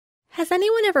Has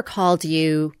anyone ever called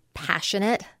you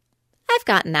passionate? I've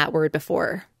gotten that word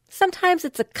before. Sometimes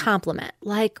it's a compliment,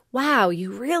 like, wow,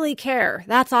 you really care.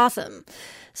 That's awesome.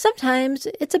 Sometimes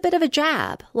it's a bit of a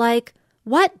jab, like,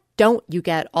 what don't you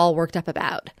get all worked up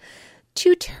about?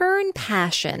 To turn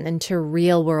passion into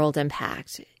real-world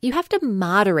impact, you have to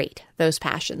moderate those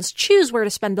passions. Choose where to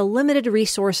spend the limited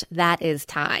resource that is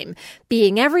time.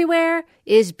 Being everywhere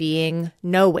is being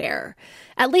nowhere.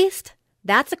 At least,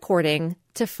 that's according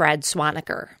to Fred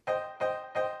Swaniker.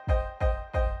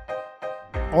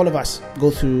 All of us go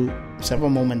through several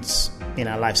moments in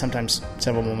our life, sometimes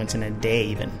several moments in a day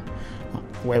even,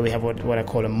 where we have what I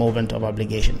call a moment of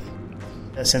obligation.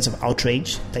 A sense of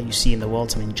outrage that you see in the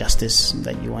world, some injustice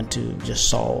that you want to just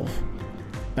solve.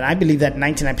 But I believe that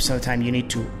 99% of the time you need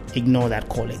to ignore that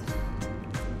calling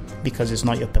because it's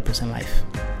not your purpose in life.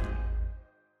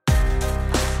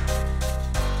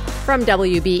 From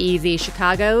WBEZ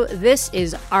Chicago, this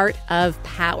is Art of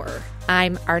Power.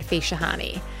 I'm Aarti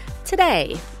Shahani.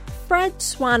 Today, Fred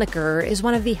Swaniker is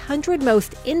one of the 100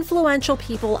 most influential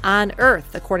people on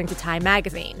Earth, according to Time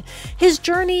magazine. His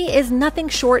journey is nothing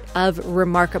short of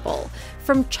remarkable.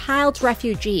 From child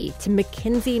refugee to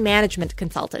McKinsey management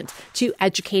consultant to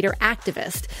educator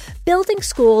activist, building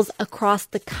schools across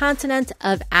the continent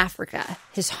of Africa,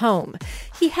 his home,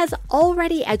 he has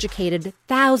already educated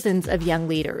thousands of young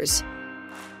leaders.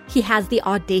 He has the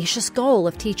audacious goal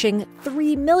of teaching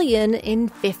 3 million in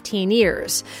 15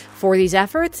 years. For these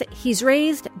efforts, he's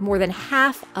raised more than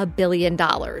 $500 million.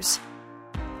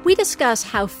 We discuss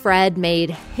how Fred made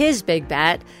his big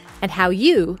bet and how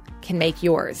you can make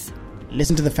yours.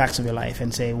 Listen to the facts of your life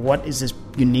and say, what is this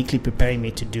uniquely preparing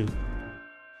me to do?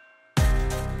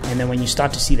 And then when you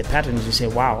start to see the patterns, you say,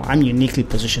 wow, I'm uniquely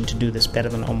positioned to do this better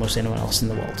than almost anyone else in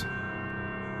the world.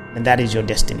 And that is your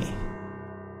destiny.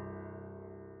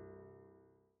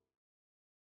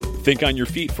 Think on your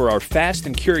feet for our Fast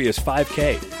and Curious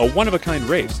 5K, a one-of-a-kind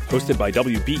race hosted by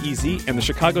WBEZ and the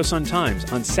Chicago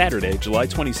Sun-Times on Saturday, July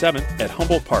 27th at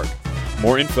Humboldt Park.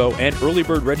 More info and early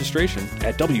bird registration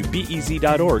at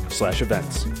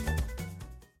wbez.org/events.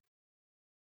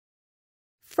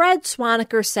 Fred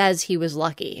Swaniker says he was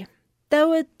lucky,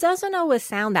 though it doesn't always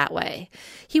sound that way.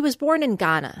 He was born in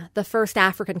Ghana, the first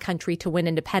African country to win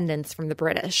independence from the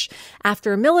British.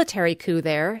 After a military coup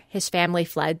there, his family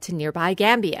fled to nearby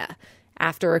Gambia.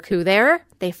 After a coup there,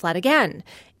 they fled again.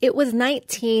 It was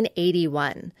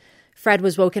 1981. Fred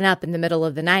was woken up in the middle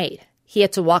of the night. He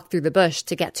had to walk through the bush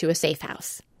to get to a safe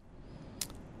house.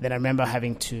 Then I remember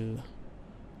having to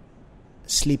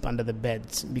sleep under the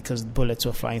beds because bullets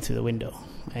were flying through the window.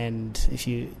 And if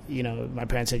my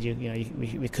parents said,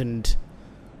 we couldn't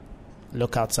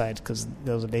look outside because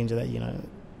there was a danger that, you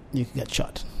could get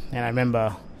shot. And I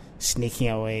remember sneaking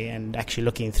away and actually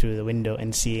looking through the window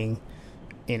and seeing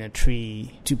in a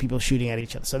tree 2 people shooting at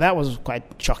each other. So that was quite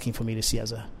shocking for me to see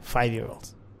as a 5-year-old.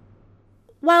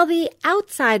 While the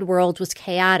outside world was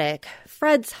chaotic,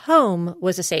 Fred's home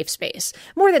was a safe space.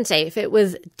 More than safe, it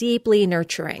was deeply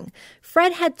nurturing.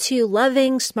 Fred had 2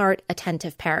 loving, smart,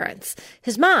 attentive parents.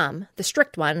 His mom, the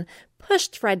strict one,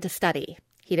 pushed Fred to study.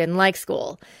 He didn't like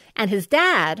school. And his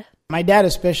dad... My dad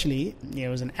especially,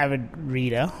 was an avid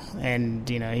reader. And,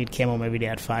 he'd came home every day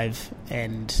at 5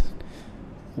 and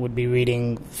would be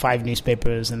reading 5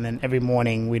 newspapers. And then every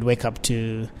morning we'd wake up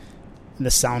to the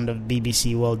sound of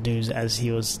BBC World News as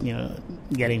he was,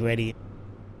 getting ready.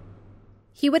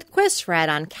 He would quiz Fred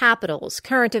on capitals,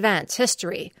 current events,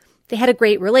 history. They had a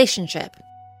great relationship.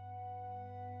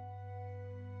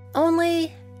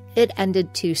 Only it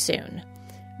ended too soon.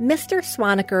 Mr.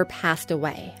 Swaniker passed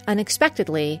away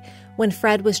unexpectedly when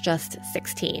Fred was just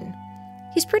 16.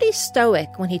 He's pretty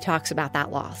stoic when he talks about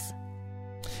that loss.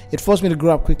 It forced me to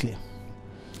grow up quickly.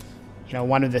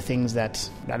 One of the things that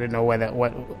I don't know whether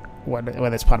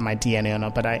it's part of my DNA or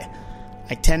not, but I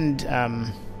tend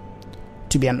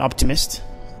to be an optimist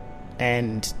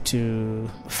and to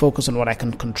focus on what I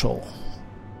can control.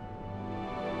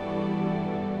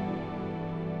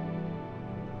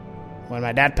 When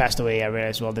my dad passed away, I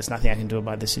realized, there's nothing I can do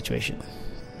about this situation.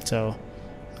 So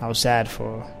I was sad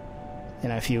for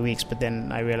a few weeks, but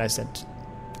then I realized that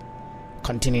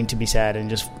continuing to be sad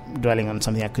and just dwelling on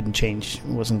something I couldn't change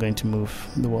wasn't going to move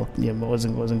the world.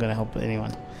 Wasn't going to help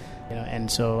anyone.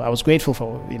 And so I was grateful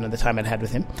for the time I'd had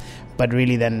with him, but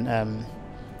really then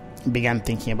began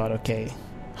thinking about, okay,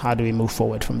 how do we move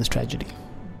forward from this tragedy?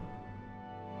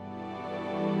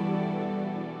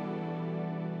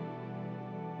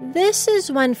 This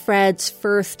is when Fred's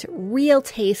first real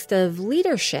taste of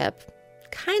leadership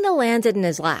kind of landed in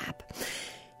his lap.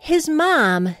 His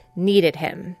mom needed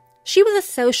him. She was a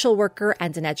social worker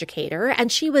and an educator,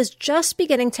 and she was just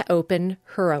beginning to open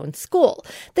her own school.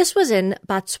 This was in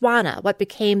Botswana, what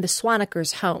became the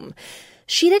Swanekers' home.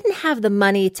 She didn't have the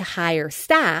money to hire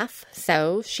staff,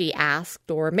 so she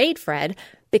asked or made Fred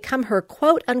become her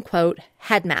quote-unquote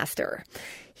headmaster.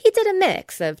 He did a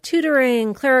mix of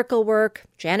tutoring, clerical work,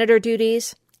 janitor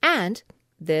duties, and,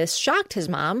 this shocked his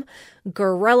mom,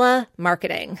 guerrilla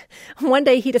marketing. One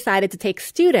day he decided to take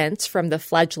students from the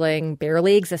fledgling,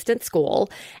 barely existent school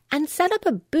and set up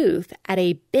a booth at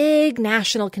a big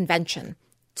national convention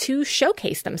to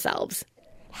showcase themselves.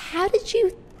 How did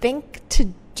you think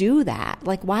to do that?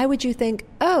 Like, why would you think,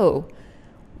 oh,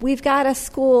 we've got a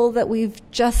school that we've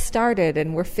just started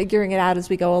and we're figuring it out as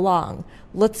we go along.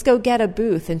 Let's go get a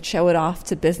booth and show it off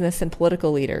to business and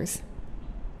political leaders.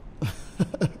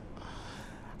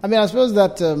 I mean, I suppose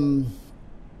that...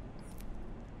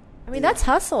 that's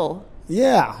hustle.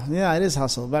 Yeah, it is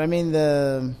hustle. But I mean,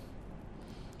 to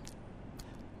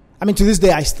this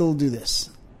day, I still do this.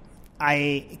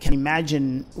 I can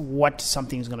imagine what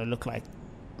something's going to look like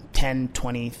 10,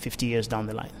 20, 50 years down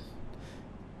the line.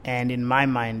 And in my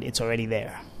mind, it's already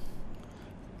there.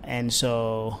 And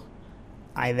so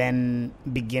I then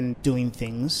begin doing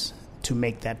things to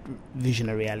make that vision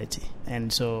a reality.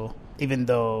 And so even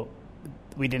though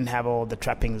we didn't have all the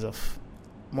trappings of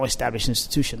more established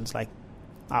institutions like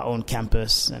our own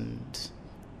campus and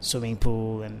swimming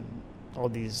pool and all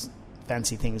these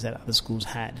fancy things that other schools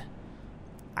had,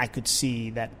 I could see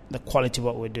that the quality of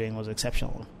what we're doing was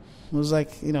exceptional. It was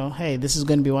like, hey, this is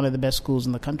going to be one of the best schools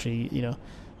in the country,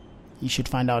 you should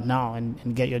find out now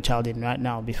and get your child in right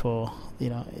now before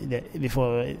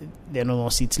before there are no more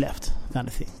seats left, kind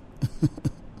of thing.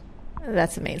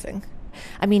 That's amazing.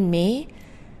 I mean, me,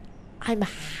 I'm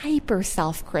hyper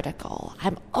self-critical.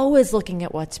 I'm always looking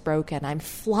at what's broken. I'm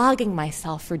flogging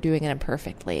myself for doing it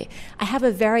imperfectly. I have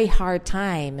a very hard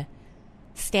time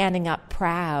standing up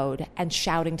proud and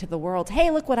shouting to the world, hey,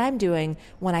 look what I'm doing,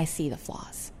 when I see the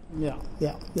flaws. Yeah.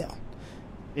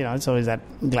 It's always that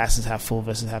glasses half full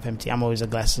versus half empty. I'm always a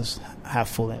glasses half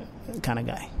full kind of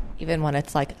guy. Even when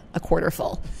it's like a quarter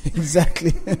full.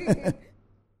 Exactly.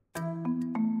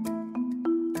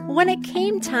 When it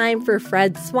came time for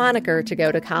Fred Swaneker to go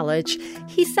to college,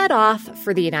 he set off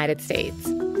for the United States.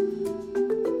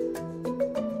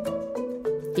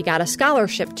 He got a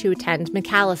scholarship to attend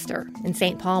Macalester in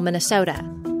St. Paul, Minnesota.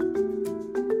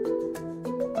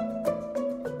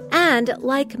 And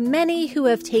like many who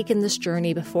have taken this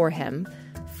journey before him,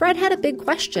 Fred had a big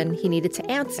question he needed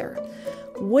to answer.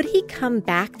 Would he come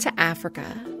back to Africa,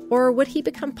 or would he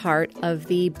become part of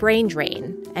the brain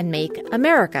drain and make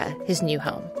America his new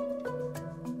home?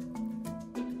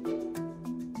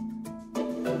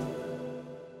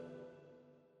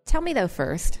 Tell me, though,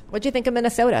 first, what'd you think of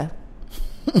Minnesota?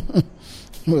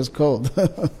 It was cold.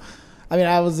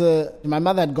 My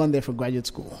mother had gone there for graduate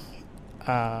school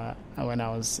when I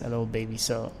was a little baby.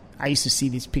 So I used to see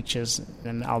these pictures in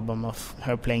an album of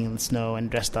her playing in the snow and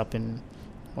dressed up in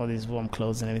all these warm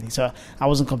clothes and everything. So I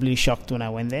wasn't completely shocked when I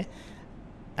went there.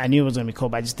 I knew it was going to be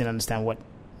cold, but I just didn't understand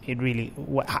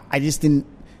I just didn't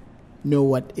know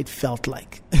what it felt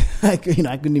like. I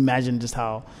couldn't imagine just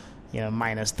how,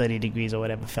 minus 30 degrees or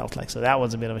whatever felt like. So that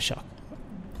was a bit of a shock.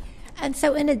 And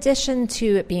so in addition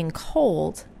to it being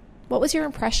cold, what was your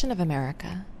impression of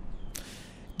America?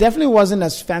 Definitely wasn't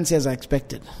as fancy as I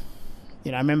expected. I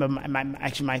remember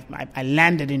I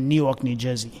landed in Newark, New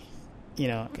Jersey,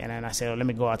 and then I said, let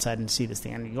me go outside and see this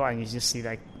thing. And you go out and you just see,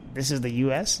 this is the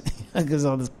U.S. because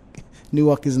all this,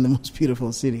 Newark isn't the most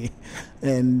beautiful city.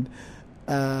 And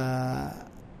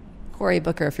Cory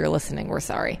Booker, if you're listening, we're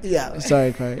sorry. Yeah,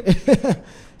 sorry, Cory.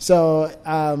 So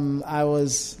I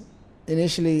was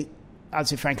initially, I'd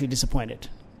say frankly, disappointed,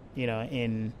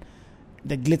 in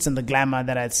the glitz and the glamour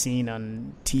that I'd seen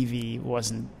on TV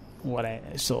wasn't what I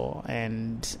saw.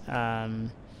 And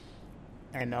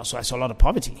also I saw a lot of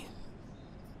poverty.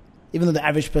 Even though the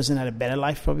average person had a better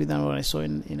life probably than what I saw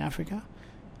in Africa,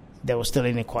 there was still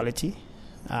inequality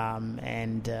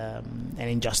and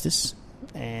injustice.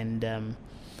 And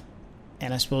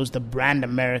I suppose the brand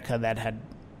America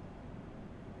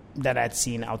that I'd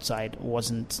seen outside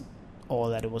wasn't all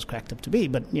that it was cracked up to be.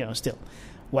 But, still,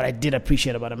 what I did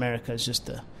appreciate about America is just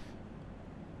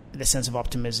the sense of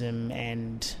optimism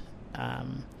and,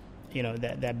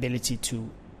 the ability to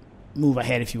move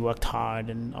ahead if you worked hard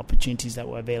and opportunities that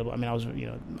were available. I mean, I was,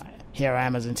 here I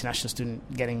am as an international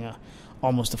student getting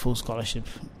almost a full scholarship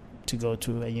to go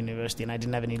to a university, and I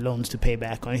didn't have any loans to pay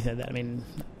back or anything like that. I mean,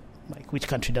 which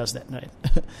country does that, right?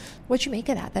 What'd you make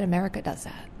of that America does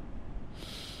that?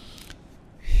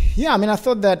 Yeah, I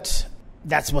thought that's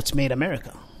what's made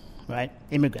America, right?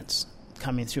 Immigrants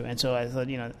coming through. And so I thought,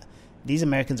 these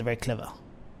Americans are very clever.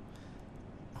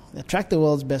 Attract the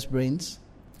world's best brains,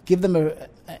 give them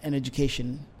an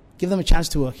education, give them a chance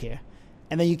to work here,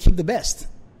 and then you keep the best.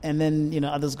 And then,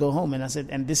 others go home. And I said,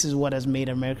 and this is what has made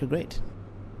America great.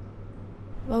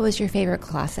 What was your favorite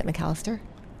class at Macalester?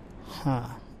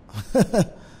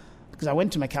 Because I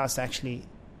went to Macalester actually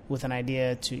with an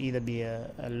idea to either be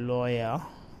a lawyer,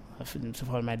 to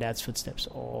follow my dad's footsteps,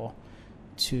 or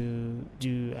to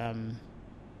do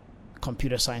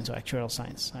computer science or actuarial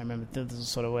science. I remember this is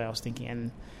sort of where I was thinking.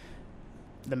 And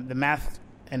the math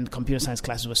and computer science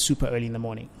classes were super early in the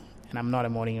morning. And I'm not a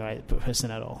morning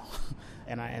person at all.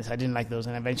 So I didn't like those.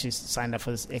 And I eventually signed up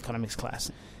for this economics class.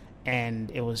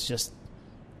 And it was just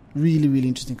really, really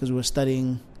interesting because we were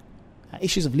studying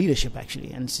issues of leadership,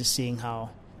 actually, and just seeing how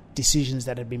decisions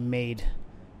that had been made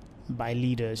by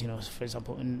leaders, for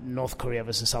example, in North Korea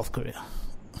versus South Korea,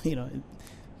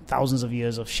 thousands of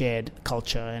years of shared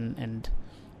culture and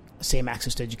same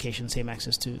access to education, same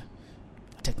access to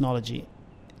technology,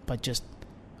 but just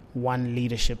one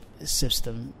leadership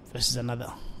system versus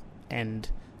another. And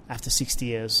after 60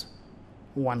 years,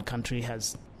 one country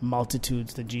has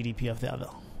multitudes the GDP of the other.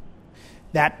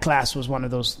 That class was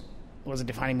was a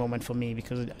defining moment for me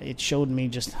because it showed me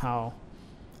just how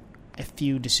a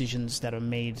few decisions that are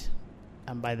made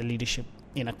by the leadership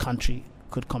in a country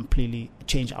could completely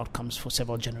change outcomes for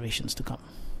several generations to come.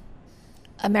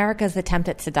 America's attempt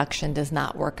at seduction does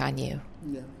not work on you.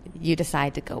 Yeah. You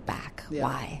decide to go back. Yeah.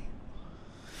 Why?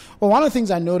 Well, one of the things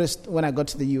I noticed when I got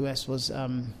to the U.S. was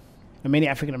many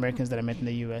African Americans that I met in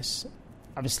the U.S.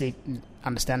 obviously,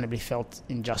 understandably, felt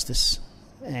injustice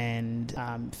and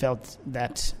felt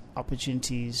that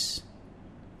opportunities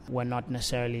were not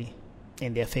necessarily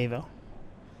in their favor.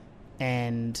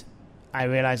 And I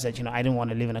realized that, I didn't want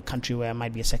to live in a country where I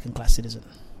might be a second-class citizen.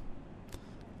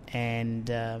 And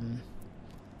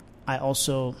I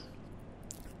also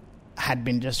had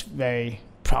been just very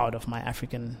proud of my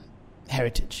African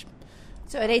heritage.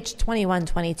 So at age 21,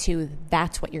 22,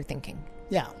 that's what you're thinking?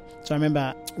 Yeah. So I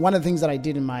remember one of the things that I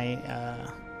did in my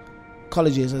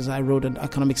college years is I wrote an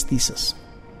economics thesis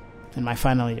in my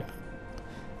final year.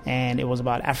 And it was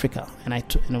about Africa. And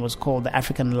it was called The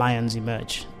African Lions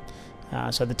Emerge.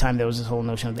 So at the time, there was this whole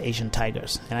notion of the Asian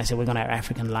tigers. And I said, we're going to have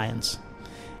African lions.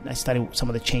 And I studied some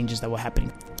of the changes that were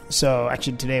happening. So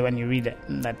actually today, when you read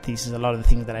that thesis, a lot of the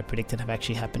things that I predicted have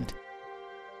actually happened.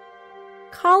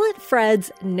 Call it Fred's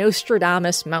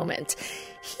Nostradamus moment.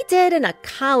 He did in a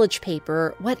college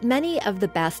paper what many of the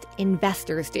best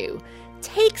investors do.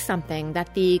 Take something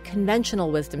that the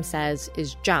conventional wisdom says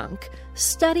is junk,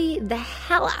 study the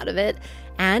hell out of it,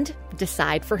 and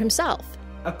decide for himself.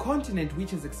 A continent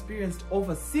which has experienced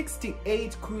over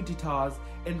 68 coup d'etats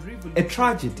and revolutions. A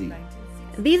tragedy.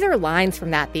 These are lines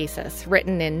from that thesis,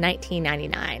 written in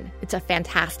 1999. It's a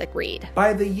fantastic read.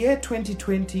 By the year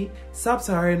 2020,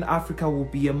 Sub-Saharan Africa will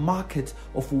be a market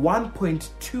of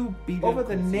 1.2 billion. Over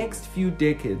the next few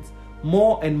decades,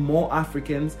 more and more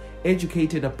Africans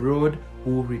educated abroad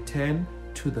will return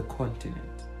to the continent.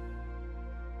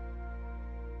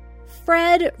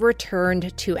 Fred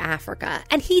returned to Africa,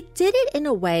 and he did it in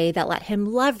a way that let him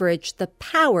leverage the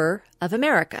power of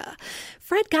America.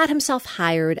 Fred got himself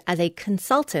hired as a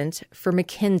consultant for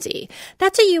McKinsey.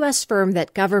 That's a U.S. firm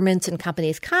that governments and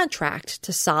companies contract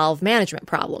to solve management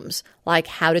problems, like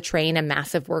how to train a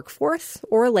massive workforce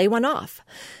or lay one off.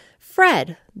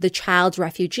 Fred, the child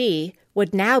refugee,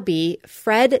 would now be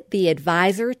Fred the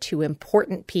advisor to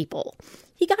important people.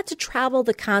 He got to travel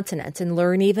the continent and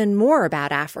learn even more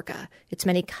about Africa, its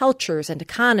many cultures and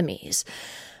economies.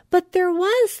 But there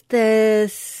was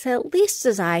this, at least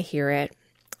as I hear it,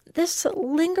 this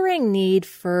lingering need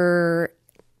for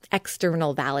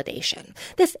external validation,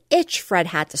 this itch Fred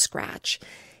had to scratch.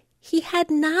 He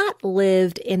had not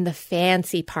lived in the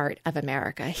fancy part of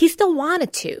America. He still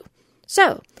wanted to.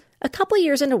 So, a couple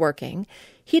years into working,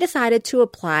 he decided to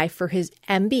apply for his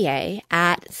MBA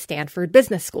at Stanford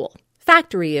Business School,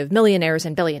 factory of millionaires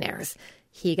and billionaires.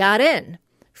 He got in.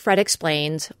 Fred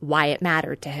explains why it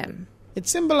mattered to him. It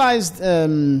symbolized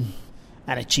an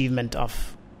achievement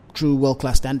of true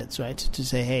world-class standards, right? To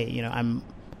say, hey, I'm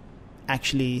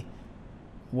actually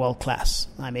world-class.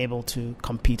 I'm able to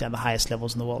compete at the highest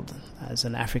levels in the world. As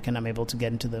an African, I'm able to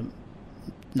get into the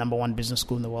number one business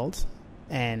school in the world.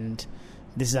 And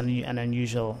this is an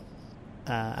unusual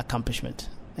accomplishment.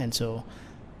 And so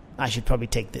I should probably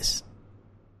take this.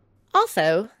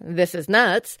 Also, this is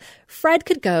nuts, Fred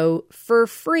could go for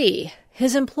free.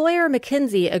 His employer,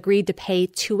 McKinsey, agreed to pay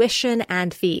tuition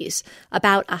and fees,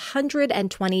 about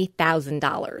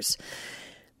 $120,000.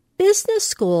 Business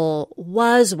school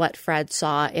was what Fred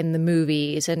saw in the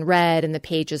movies and read in the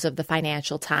pages of the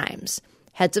Financial Times.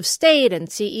 Heads of state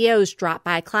and CEOs dropped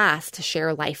by class to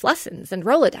share life lessons and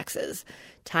Rolodexes.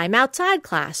 Time outside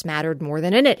class mattered more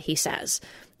than in it, he says.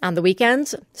 On the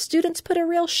weekends, students put a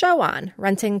real show on,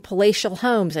 renting palatial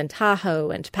homes in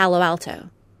Tahoe and Palo Alto.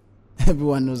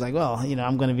 Everyone was like, well,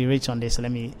 I'm going to be rich one day, so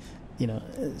let me,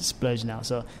 splurge now.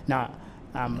 So now...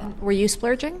 Were you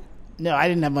splurging? No, I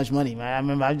didn't have much money. I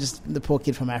remember I'm just the poor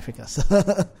kid from Africa. So.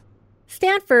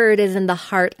 Stanford is in the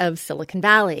heart of Silicon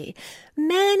Valley.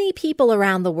 Many people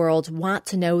around the world want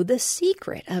to know the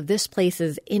secret of this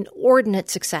place's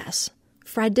inordinate success.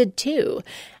 Fred did too.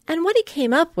 And what he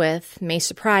came up with may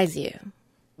surprise you.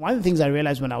 One of the things I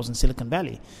realized when I was in Silicon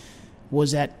Valley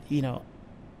was that, there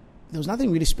was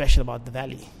nothing really special about the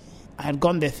valley. I had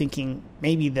gone there thinking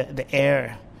maybe the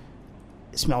air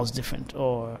smells different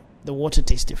or the water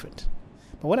tastes different.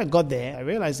 But when I got there, I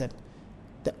realized that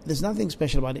there's nothing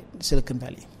special about it, Silicon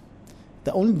Valley.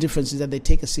 The only difference is that they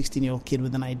take a 16-year-old kid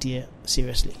with an idea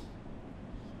seriously.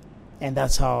 And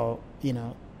that's how,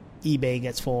 eBay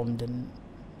gets formed and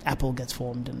Apple gets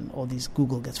formed and all these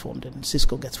Google gets formed and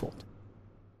Cisco gets formed.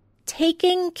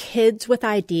 Taking kids with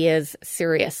ideas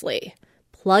seriously,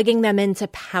 plugging them into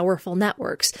powerful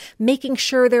networks, making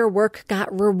sure their work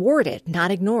got rewarded,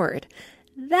 not ignored.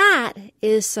 That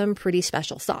is some pretty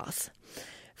special sauce.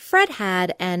 Fred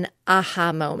had an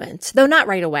aha moment, though not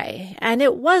right away, and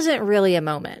it wasn't really a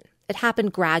moment. It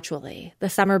happened gradually, the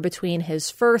summer between his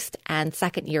first and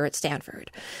second year at Stanford.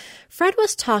 Fred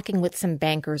was talking with some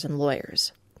bankers and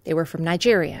lawyers. They were from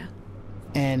Nigeria.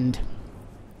 And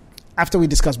after we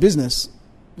discussed business,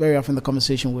 very often the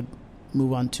conversation would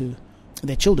move on to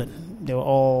their children. They were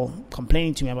all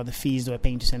complaining to me about the fees they were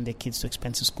paying to send their kids to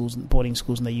expensive schools, boarding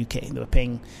schools in the UK. They were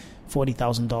paying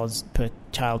 $40,000 per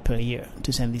child per year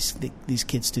to send these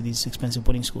kids to these expensive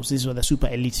boarding schools. These were the super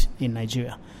elite in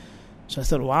Nigeria. So I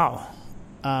thought, wow,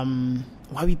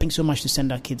 why are we paying so much to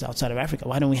send our kids outside of Africa?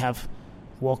 Why don't we have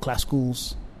world-class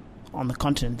schools on the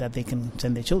continent that they can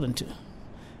send their children to?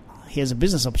 Here's a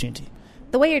business opportunity.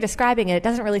 The way you're describing it, it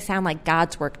doesn't really sound like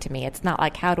God's work to me. It's not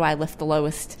like, how do I lift the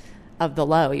lowest of the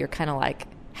low? You're kind of like,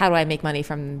 how do I make money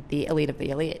from the elite of the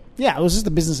elite? Yeah, it was just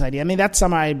a business idea. I mean, that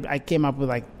summer I came up with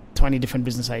like 20 different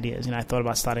business ideas. I thought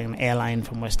about starting an airline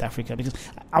from West Africa because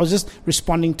I was just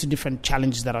responding to different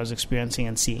challenges that I was experiencing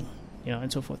and seeing,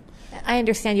 and so forth. I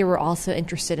understand you were also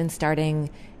interested in starting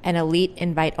an elite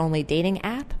invite-only dating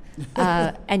app,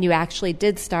 and you actually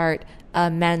did start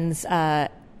a men's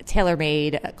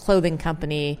tailor-made clothing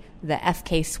company, the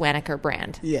FK Swaniker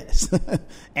brand. Yes.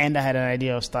 And I had an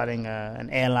idea of starting an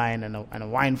airline and a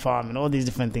wine farm and all these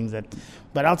different things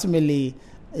but ultimately,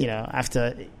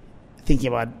 after thinking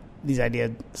about these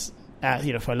ideas,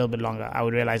 for a little bit longer, I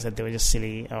would realize that they were just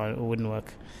silly or it wouldn't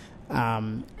work.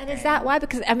 And is that why?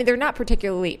 Because, they're not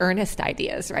particularly earnest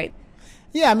ideas, right?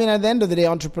 Yeah, at the end of the day,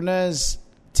 entrepreneurs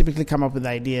typically come up with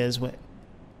ideas where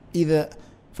either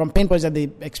from pain points that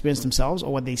they experience themselves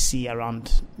or what they see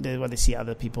around, what they see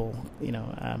other people,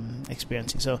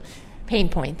 experiencing. So, pain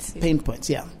points.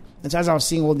 Yeah. And so as I was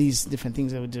seeing all these different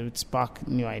things, it would spark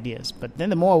new ideas. But then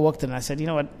the more I worked on it, I said,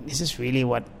 is this really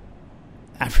what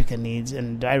Africa needs?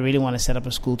 And do I really want to set up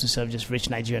a school to serve just rich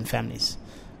Nigerian families?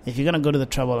 If you're going to go to the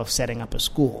trouble of setting up a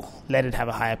school, let it have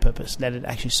a higher purpose. Let it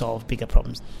actually solve bigger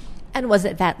problems. And was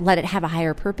it that let it have a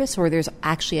higher purpose, or there's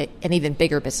actually an even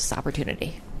bigger business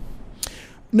opportunity?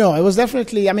 No, it was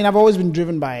definitely, I've always been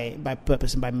driven by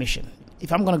purpose and by mission.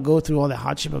 If I'm going to go through all the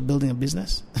hardship of building a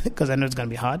business, because I know it's going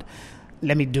to be hard,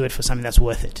 let me do it for something that's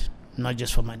worth it, not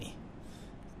just for money.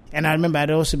 And I remember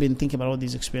I'd also been thinking about all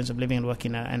these experiences of living and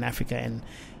working in Africa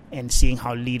and seeing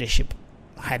how leadership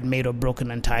had made or broken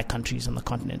entire countries on the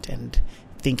continent, and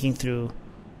thinking through,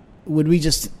 would we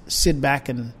just sit back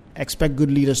and expect good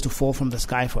leaders to fall from the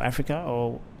sky for Africa,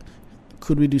 or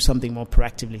could we do something more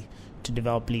proactively to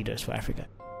develop leaders for Africa?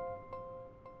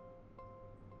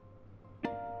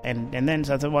 And then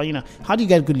so I thought, well, how do you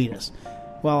get good leaders?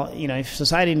 Well, if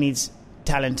society needs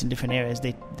talent in different areas,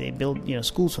 they build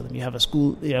schools for them. You have a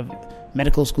school, you have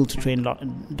medical school to train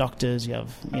doctors, you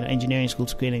have engineering school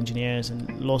to create engineers,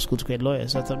 and law school to create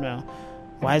lawyers. So I thought, well,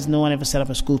 why has no one ever set up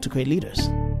a school to create leaders?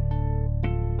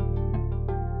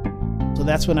 So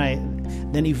that's when I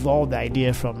then evolved the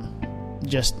idea from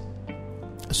just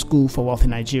a school for wealthy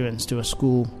Nigerians to a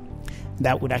school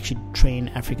that would actually train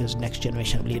Africa's next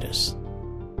generation of leaders.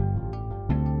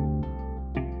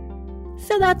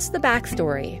 So that's the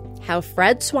backstory, how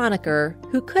Fred Swaniker,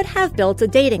 who could have built a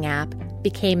dating app,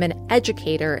 became an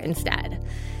educator instead.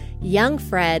 Young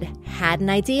Fred had an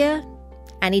idea,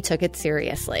 and he took it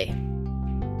seriously.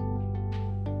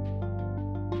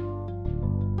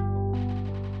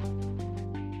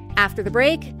 After the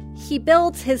break, he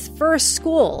builds his first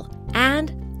school,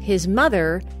 and his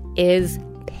mother is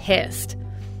pissed.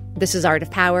 This is Art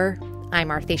of Power. I'm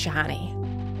Aarti Shahani.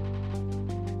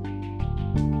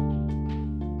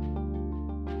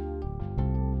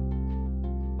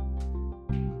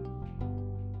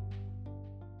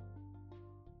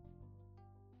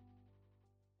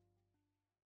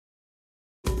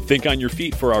 Think on your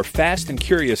feet for our Fast and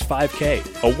Curious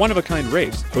 5K, a one-of-a-kind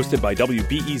race hosted by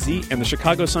WBEZ and the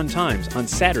Chicago Sun-Times on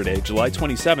Saturday, July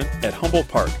 27th at Humboldt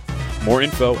Park. More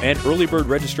info and early bird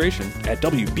registration at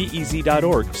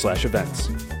wbez.org/events.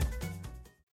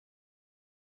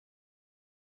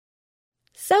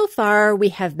 So far, we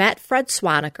have met Fred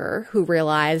Swaniker, who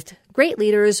realized great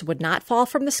leaders would not fall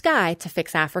from the sky to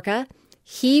fix Africa.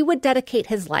 He would dedicate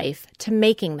his life to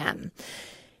making them.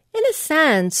 In a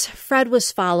sense, Fred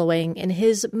was following in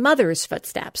his mother's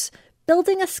footsteps,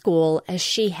 building a school as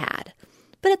she had.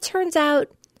 But it turns out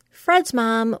Fred's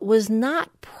mom was not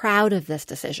proud of this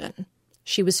decision.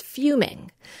 She was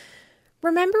fuming.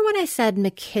 Remember when I said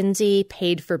McKinsey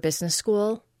paid for business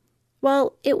school?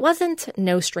 Well, it wasn't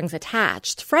no strings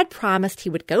attached. Fred promised he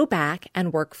would go back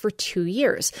and work for 2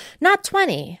 years. Not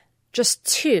 20, just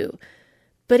 2.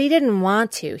 But he didn't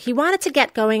want to. He wanted to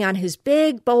get going on his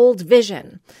big, bold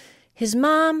vision. His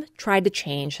mom tried to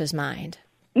change his mind.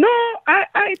 No,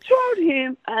 I told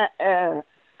him I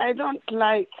don't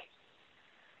like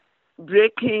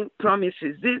breaking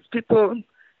promises. These people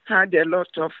had a lot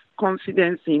of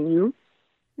confidence in you.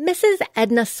 Mrs.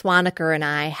 Edna Swaniker and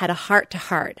I had a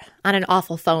heart-to-heart on an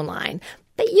awful phone line,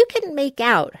 but you can make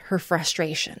out her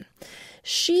frustration.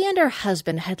 She and her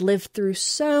husband had lived through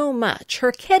so much.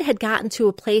 Her kid had gotten to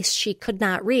a place she could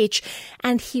not reach,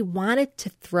 and he wanted to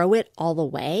throw it all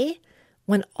away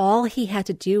when all he had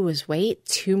to do was wait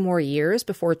 2 more years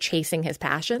before chasing his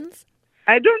passions.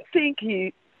 I don't think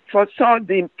he foresaw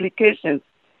the implications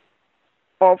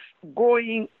of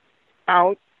going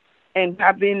out and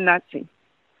having nothing.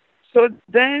 So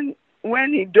then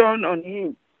when it dawned on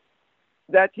him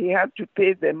that he had to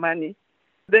pay the money,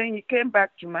 then he came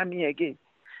back to Mommy again.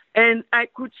 And I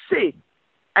could say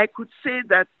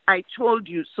that I told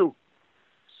you so.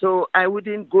 So I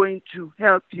wouldn't going to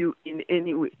help you in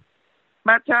any way.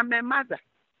 But I'm a mother.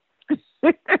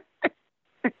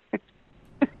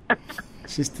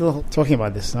 She's still talking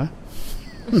about this, huh?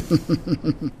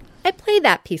 I played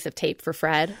that piece of tape for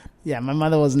Fred. Yeah, my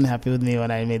mother wasn't happy with me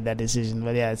when I made that decision.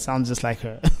 But yeah, it sounds just like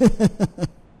her.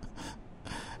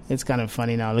 It's kind of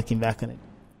funny now looking back on it.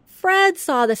 Fred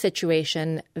saw the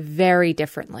situation very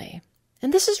differently.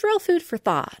 And this is real food for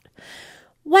thought.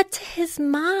 What to his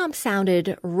mom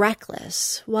sounded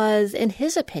reckless was, in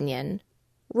his opinion,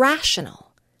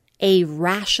 rational. A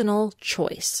rational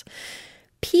choice.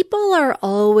 People are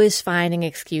always finding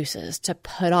excuses to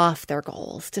put off their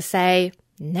goals, to say,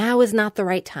 now is not the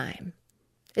right time.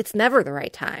 It's never the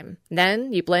right time.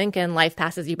 Then you blink and life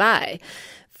passes you by.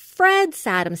 Fred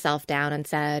sat himself down and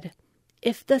said,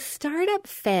 if the startup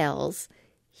fails,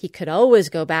 he could always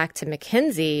go back to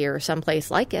McKinsey or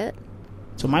someplace like it.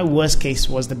 So my worst case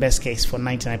was the best case for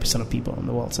 99% of people in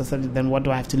the world. So I thought, then what do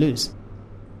I have to lose?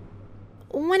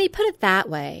 When he put it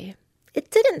that way, it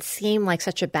didn't seem like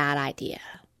such a bad idea.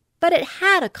 But it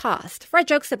had a cost. Fred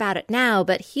jokes about it now,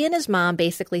 but he and his mom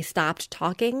basically stopped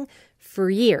talking for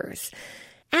years.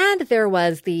 And there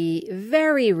was the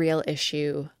very real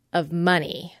issue of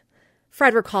money.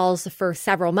 Fred recalls the first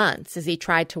several months as he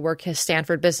tried to work his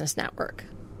Stanford Business Network.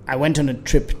 I went on a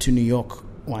trip to New York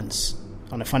once,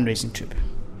 on a fundraising trip.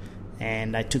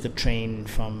 And I took a train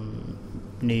from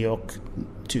New York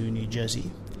to New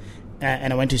Jersey.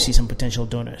 And I went to see some potential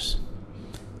donors.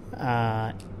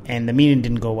 And the meeting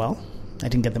didn't go well. I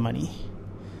didn't get the money.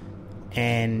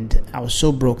 And I was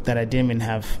so broke that I didn't even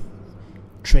have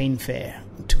train fare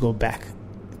to go back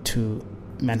to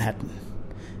Manhattan.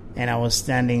 And I was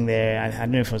standing there, I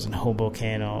don't know if it was in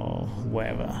Hoboken or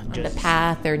wherever. On the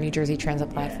Path or New Jersey Transit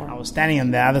platform. I was standing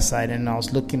on the other side and I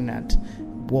was looking at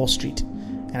Wall Street.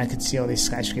 And I could see all these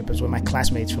skyscrapers where my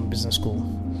classmates from business school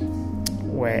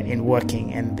were in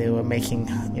working, and they were making,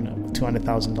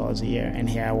 $200,000 a year. And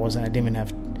here I was, and I didn't even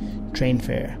have train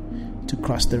fare to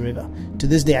cross the river. To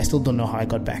this day, I still don't know how I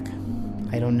got back.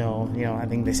 I don't know. I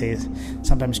think they say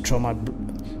sometimes trauma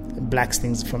blacks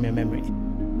things from your memory.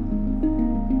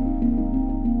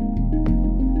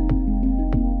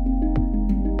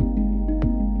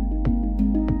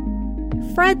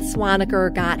 Fred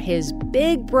Swaniker got his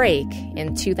big break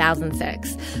in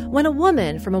 2006 when a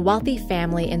woman from a wealthy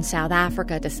family in South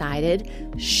Africa decided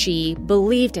she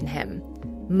believed in him.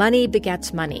 Money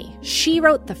begets money. She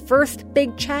wrote the first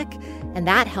big check, and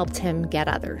that helped him get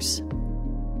others.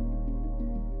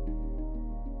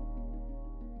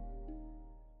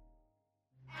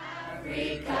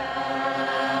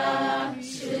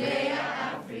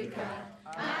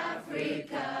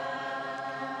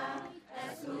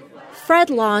 Fred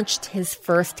launched his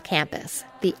first campus,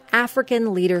 the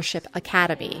African Leadership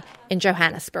Academy in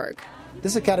Johannesburg.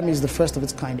 This academy is the first of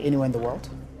its kind anywhere in the world.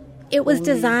 It was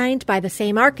designed by the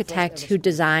same architect who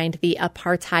designed the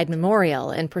Apartheid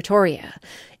Memorial in Pretoria.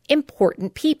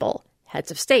 Important people, heads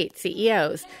of state,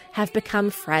 CEOs, have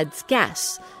become Fred's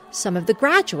guests. Some of the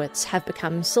graduates have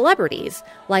become celebrities,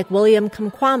 like William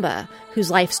Kamkwamba, whose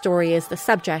life story is the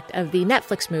subject of the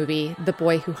Netflix movie The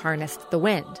Boy Who Harnessed the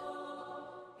Wind.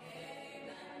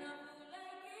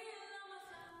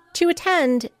 To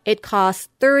attend, it costs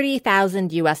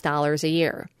 $30,000 a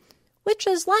year, which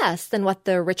is less than what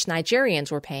the rich Nigerians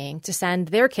were paying to send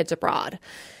their kids abroad.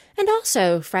 And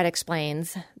also, Fred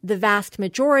explains, the vast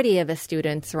majority of his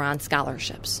students are on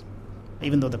scholarships.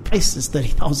 Even though the price is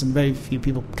 $30,000, very few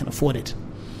people can afford it.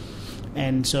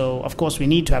 And so, of course, we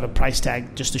need to have a price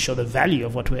tag just to show the value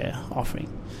of what we're offering.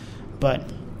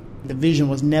 But the vision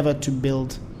was never to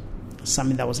build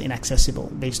something that was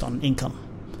inaccessible based on income,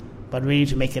 but really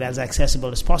to make it as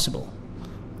accessible as possible.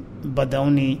 But the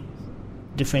only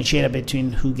differentiator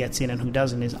between who gets in and who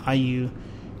doesn't is, are you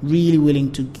really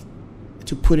willing to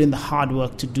put in the hard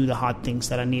work to do the hard things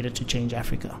that are needed to change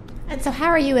Africa? And so how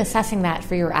are you assessing that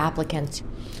for your applicants?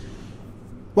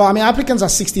 Well, I mean, applicants are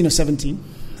 16 or 17.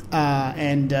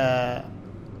 And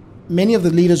many of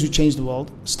the leaders who change the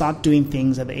world start doing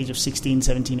things at the age of 16,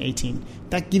 17, 18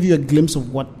 that give you a glimpse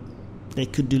of what they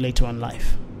could do later on in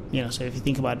life. You know, so if you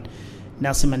think about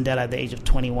Nelson Mandela at the age of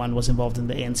 21 was involved in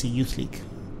the ANC Youth League.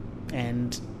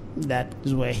 And that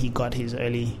is where he got his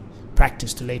early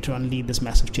practice to later on lead this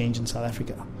massive change in South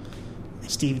Africa.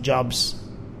 Steve Jobs,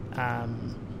 at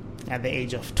the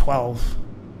age of 12,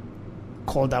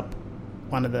 called up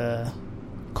one of the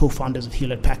co-founders of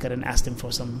Hewlett-Packard and asked him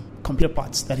for some computer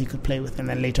parts that he could play with. And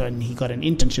then later on, he got an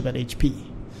internship at HP.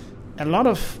 A lot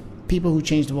of people who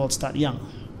change the world start young.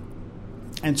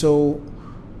 And so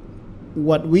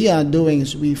what we are doing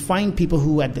is we find people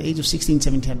who at the age of 16,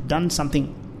 17 have done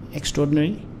something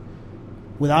extraordinary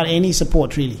without any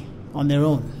support, really, on their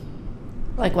own.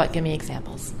 Like what? Give me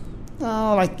examples.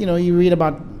 Like, you know, you read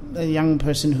about a young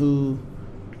person whose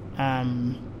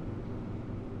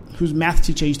math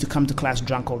teacher used to come to class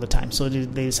drunk all the time, so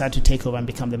they decided to take over and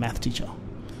become the math teacher.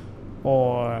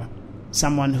 Or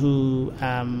someone who,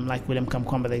 like William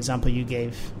Kamkwamba, the example you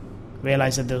gave,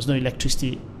 realized that there was no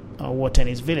electricity or water in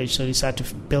his village, so he decided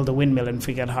to build a windmill and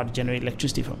figure out how to generate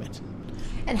electricity from it.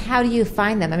 And how do you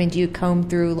find them? I mean, do you comb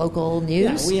through local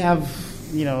news? Yeah, we have,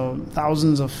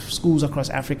 thousands of schools across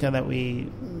Africa that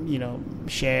we,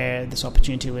 share this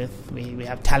opportunity with. We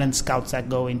have talent scouts that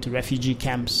go into refugee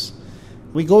camps.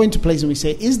 We go into places and we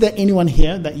say, is there anyone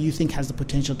here that you think has the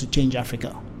potential to change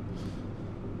Africa?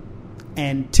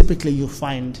 And typically you'll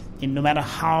find, no matter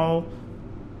how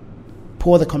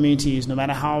poor the community is, no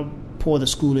matter how poor the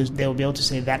school is, they'll be able to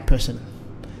say that person,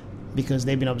 because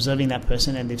they've been observing that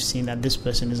person and they've seen that this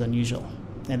person is unusual.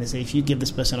 And they say, if you give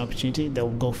this person an opportunity, they'll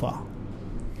go far.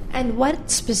 And what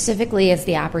specifically is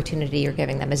the opportunity you're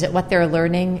giving them? Is it what they're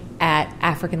learning at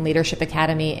African Leadership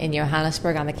Academy in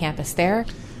Johannesburg on the campus there?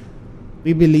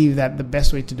 We believe that the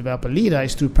best way to develop a leader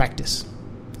is through practice.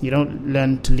 You don't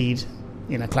learn to lead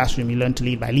in a classroom, you learn to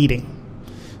lead by leading.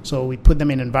 So we put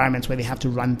them in environments where they have to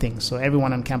run things. So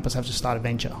everyone on campus has to start a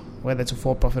venture, whether it's a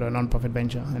for-profit or a non-profit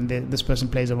venture. And this person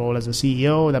plays a role as a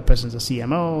CEO, that person's a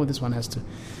CMO, this one has to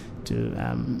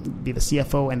be the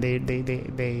CFO, and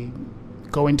they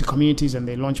go into communities and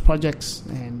they launch projects.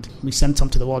 And we send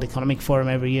some to the World Economic Forum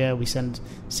every year. We send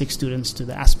 6 students to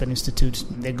the Aspen Institute.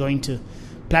 They're going to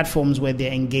platforms where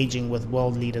they're engaging with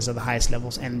world leaders at the highest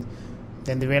levels, and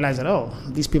then they realize that,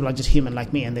 these people are just human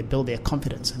like me, and they build their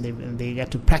confidence, and they get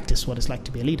to practice what it's like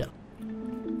to be a leader.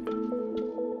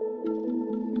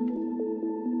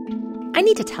 I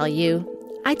need to tell you,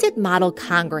 I did Model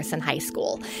Congress in high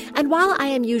school, and while I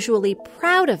am usually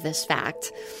proud of this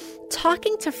fact,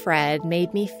 talking to Fred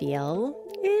made me feel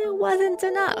it wasn't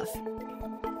enough.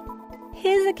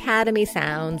 His academy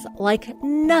sounds like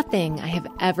nothing I have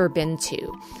ever been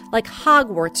to, like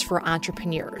Hogwarts for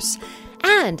entrepreneurs.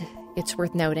 And it's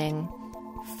worth noting,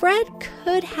 Fred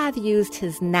could have used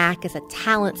his knack as a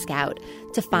talent scout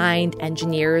to find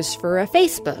engineers for a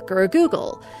Facebook or a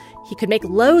Google. He could make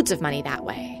loads of money that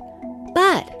way.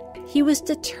 But he was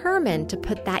determined to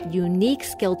put that unique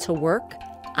skill to work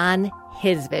on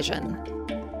his vision.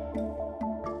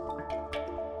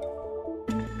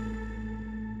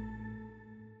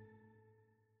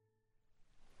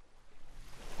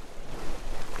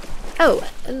 Oh,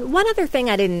 and one other thing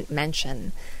I didn't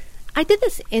mention. I did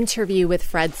this interview with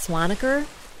Fred Swaniker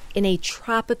in a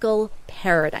tropical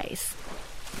paradise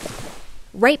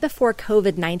right before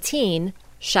COVID-19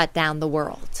 shut down the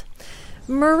world.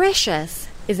 Mauritius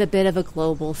is a bit of a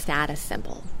global status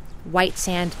symbol. White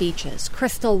sand beaches,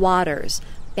 crystal waters,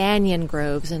 banyan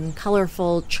groves, and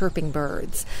colorful chirping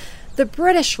birds. The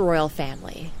British royal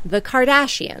family, the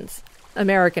Kardashians,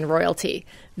 American royalty,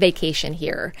 vacation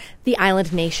here. The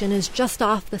island nation is just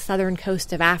off the southern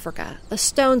coast of Africa, a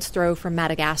stone's throw from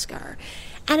Madagascar.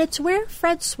 And it's where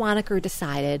Fred Swaniker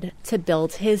decided to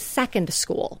build his second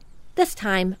school, this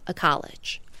time a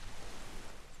college.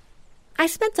 I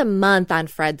spent a month on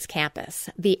Fred's campus,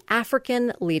 the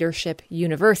African Leadership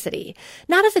University,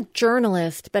 not as a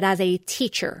journalist, but as a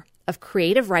teacher of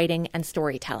creative writing and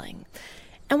storytelling.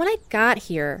 And when I got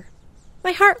here,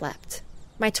 my heart leapt.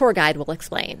 My tour guide will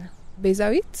explain.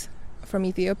 Bezawit from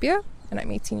Ethiopia, and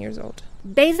I'm 18 years old.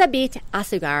 Bezabit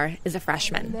Asugar is a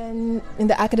freshman. And then in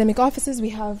the academic offices, we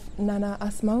have Nana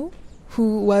Asmau,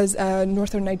 who was a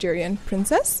northern Nigerian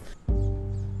princess.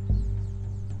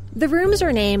 The rooms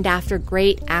are named after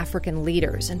great African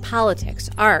leaders in politics,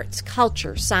 arts,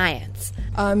 culture, science.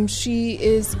 She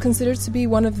is considered to be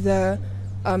one of the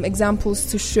examples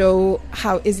to show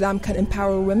how Islam can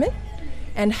empower women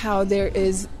and how there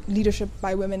is leadership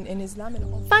by women in Islam.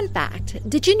 Fun fact,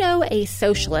 did you know a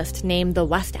socialist named the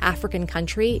West African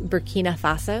country Burkina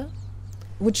Faso?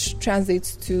 Which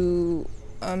translates to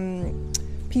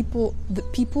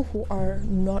people who are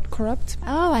not corrupt.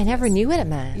 Oh, I never knew what it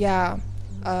meant. Yeah.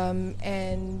 He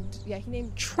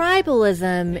named...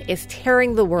 Tribalism is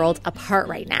tearing the world apart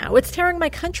right now. It's tearing my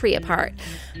country apart.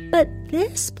 But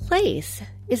this place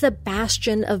is a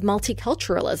bastion of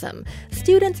multiculturalism.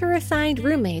 Students are assigned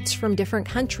roommates from different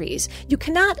countries. You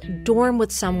cannot dorm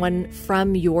with someone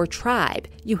from your tribe.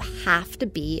 You have to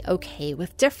be okay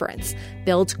with difference.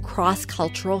 Build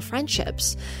cross-cultural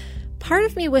friendships. Part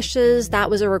of me wishes that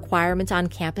was a requirement on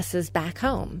campuses back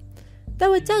home,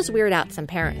 though it does weird out some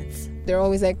parents. They're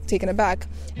always taken aback,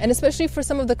 and especially for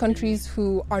some of the countries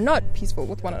who are not peaceful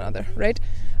with one another, right?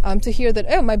 To hear that,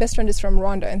 oh, my best friend is from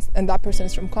Rwanda and that person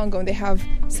is from Congo, and they have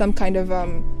some kind of,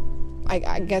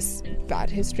 I guess,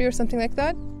 bad history or something like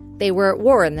that. They were at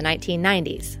war in the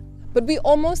 1990s. But we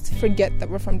almost forget that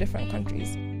we're from different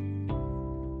countries.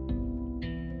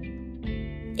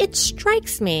 It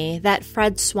strikes me that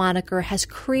Fred Swaniker has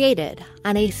created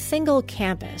on a single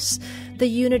campus the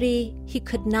unity he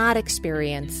could not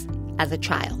experience as a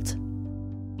child.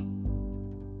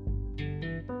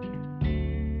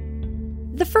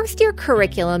 The first-year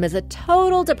curriculum is a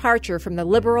total departure from the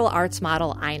liberal arts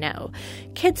model I know.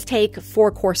 Kids take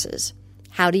 4 courses: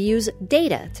 how to use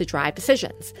data to drive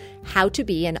decisions, how to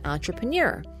be an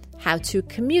entrepreneur, how to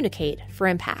communicate for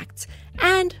impact,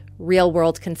 and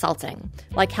real-world consulting,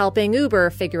 like helping Uber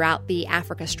figure out the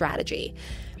Africa strategy.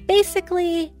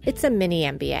 Basically, it's a mini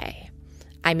MBA.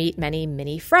 I meet many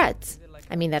mini Freds.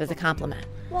 I mean that as a compliment.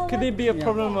 Could it be a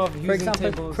problem of using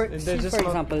tables? For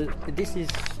example, this is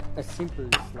a simple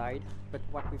slide, but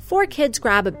what we... 4 kids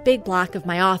grab a big block of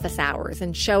my office hours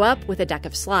and show up with a deck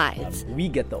of slides. We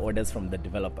get the orders from the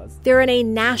developers. They're in a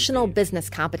national business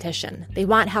competition. They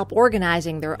want help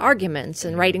organizing their arguments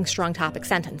and writing strong topic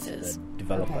sentences.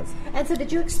 Developers. Okay. And so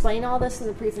did you explain all this in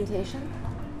the presentation?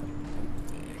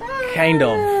 Kind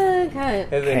of.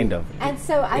 Kind of. And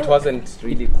so it wasn't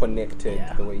really connected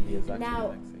the way he is actually.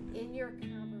 Now, in your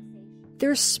conversation,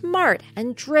 they're smart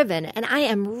and driven, and I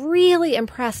am really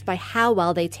impressed by how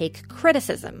well they take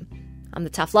criticism. I'm the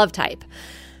tough love type.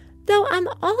 Though I'm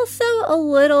also a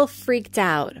little freaked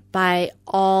out by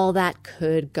all that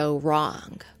could go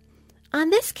wrong. On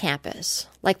this campus,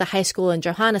 like the high school in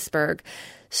Johannesburg,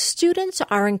 students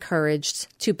are encouraged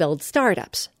to build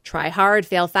startups, try hard,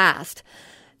 fail fast.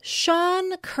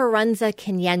 Sean Karunza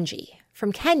Kinyenji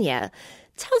from Kenya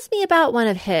tells me about one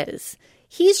of his.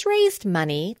 He's raised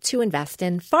money to invest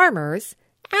in farmers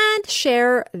and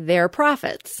share their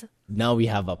profits. Now we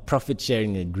have a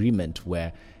profit-sharing agreement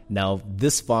where now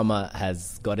this farmer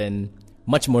has gotten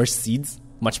much more seeds,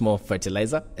 much more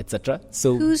fertilizer, etc.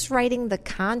 So who's writing the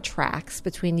contracts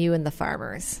between you and the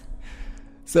farmers?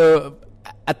 So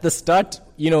at the start,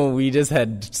 we just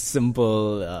had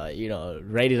simple,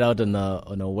 write it out on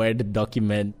a Word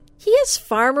document. He has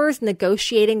farmers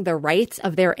negotiating the rights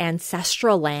of their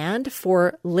ancestral land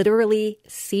for literally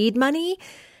seed money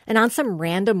and on some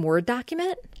random Word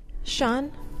document?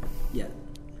 Sean? Yeah.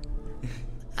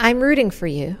 I'm rooting for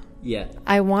you. Yeah.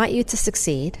 I want you to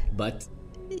succeed. But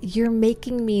you're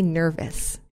making me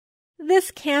nervous.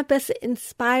 This campus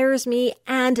inspires me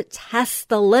and tests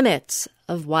the limits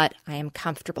of what I am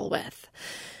comfortable with.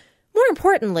 More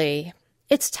importantly,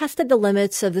 it's tested the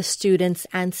limits of the students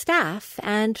and staff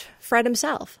and Fred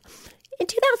himself. In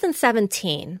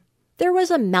 2017, there was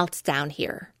a meltdown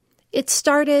here. It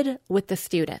started with the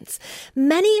students.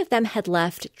 Many of them had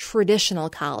left traditional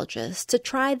colleges to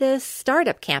try this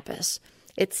startup campus.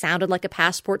 It sounded like a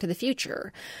passport to the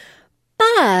future.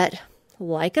 But,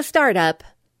 like a startup,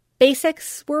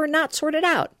 basics were not sorted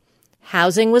out.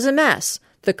 Housing was a mess.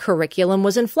 The curriculum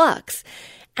was in flux.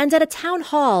 And at a town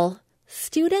hall,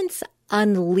 students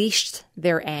unleashed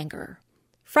their anger.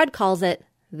 Fred calls it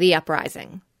the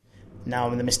uprising. Now,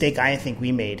 the mistake I think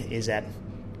we made is that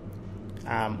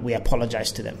we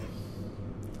apologized to them.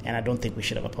 And I don't think we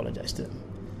should have apologized to them.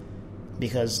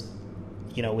 Because,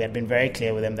 we had been very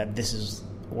clear with them that this is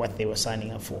what they were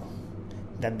signing up for.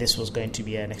 That this was going to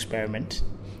be an experiment.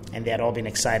 And they had all been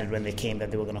excited when they came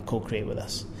that they were going to co-create with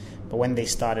us. But when they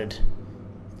started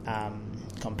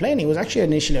complaining, it was actually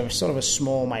initially a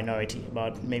small minority,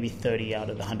 about maybe 30 out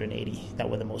of the 180 that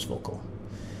were the most vocal.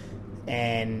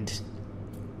 And,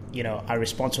 our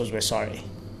response was, we're sorry.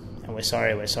 And we're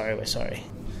sorry.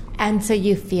 And so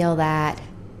you feel that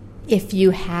if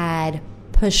you had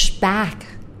pushed back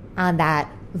on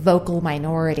that vocal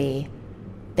minority,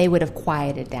 they would have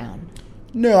quieted down?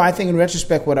 No, I think in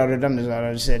retrospect what I would have done is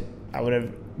I would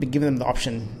have given them the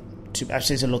option to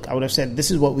actually say, look, I would have said,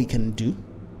 this is what we can do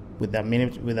with our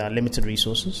limited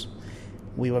resources.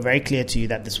 We were very clear to you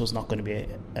that this was not going to be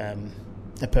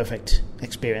a perfect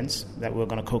experience, that we're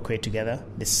going to co-create together.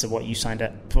 This is what you signed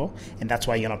up for, and that's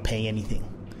why you're not paying anything.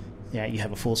 Yeah, you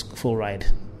have a full ride.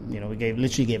 We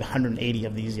literally gave 180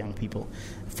 of these young people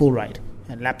full ride,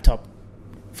 and laptop,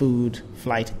 food,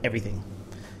 flight, everything.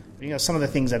 Some of the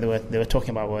things that they were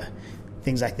talking about were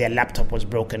things like their laptop was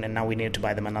broken, and now we needed to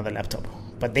buy them another laptop.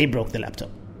 But they broke the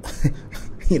laptop.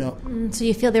 So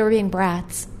you feel they were being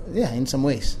brats? Yeah, in some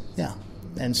ways. Yeah,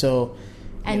 and so.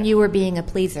 And you were being a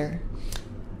pleaser.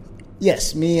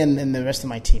 Yes, me and the rest of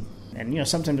my team. And,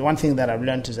 sometimes one thing that I've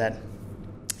learned is that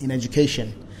in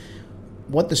education,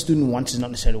 what the student wants is not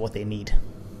necessarily what they need.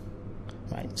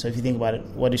 Right? So if you think about it,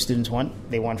 what do students want?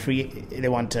 They want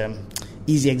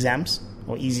easy exams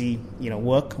or easy,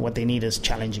 work. What they need is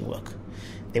challenging work.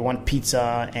 They want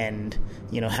pizza and,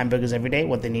 hamburgers every day.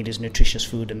 What they need is nutritious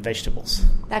food and vegetables.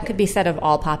 That could be said of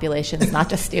all populations, not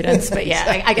just students. But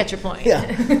yeah, I get your point.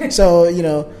 Yeah. So,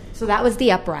 So that was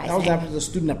the uprising. That was the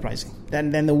student uprising.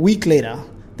 Then a week later,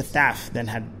 the staff then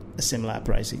had a similar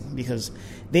uprising because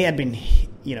they had been,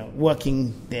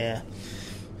 working their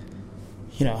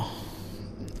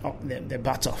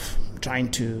butts off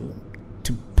trying to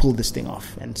pull this thing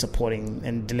off and supporting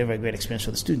and deliver a great experience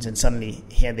for the students. And suddenly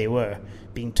here they were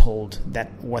being told that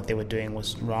what they were doing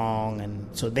was wrong. And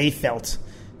so they felt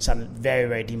suddenly very,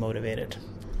 very demotivated.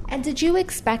 And did you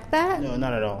expect that? No,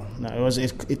 not at all. No,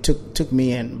 it took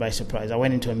me by surprise. I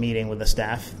went into a meeting with the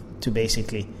staff to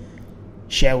basically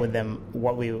share with them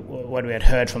what we had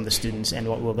heard from the students and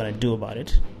what we were going to do about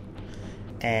it.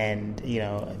 And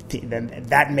then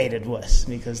that made it worse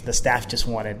because the staff just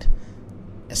wanted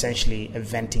essentially a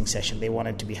venting session. They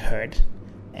wanted to be heard,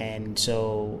 and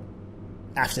so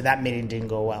after that meeting didn't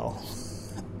go well,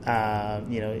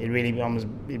 it really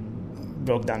it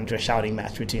broke down to a shouting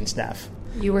match between staff.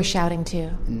 You were shouting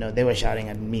too? No, they were shouting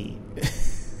at me.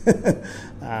 You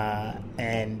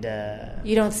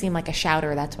don't seem like a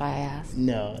shouter. That's why I asked.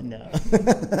 No, I'm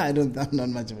not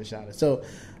much of a shouter. So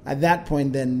at that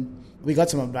point, then we got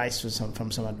some advice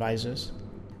from some advisors.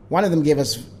 One of them gave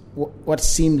us what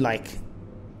seemed like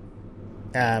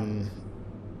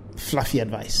fluffy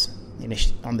advice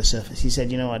on the surface. He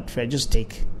said, "You know what, Fred? Just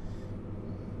take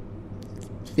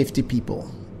 50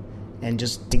 people and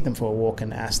just take them for a walk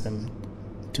and ask them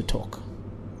to talk,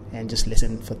 and just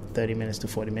listen for 30 minutes to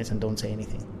 40 minutes and don't say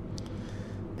anything."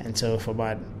 And so for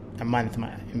about a month,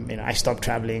 I stopped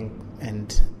traveling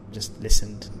and just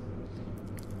listened.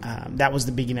 That was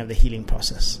the beginning of the healing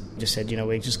process. Just said,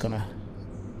 we're just gonna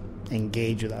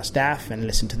engage with our staff and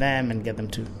listen to them and get them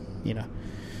to,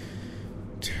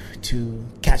 to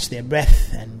catch their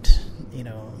breath and,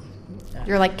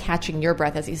 You're like catching your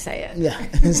breath as you say it. Yeah,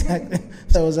 exactly.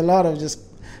 So it was a lot of just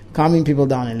calming people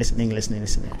down and listening.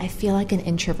 I feel like an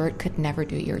introvert could never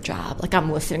do your job. Like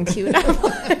I'm listening to you and I'm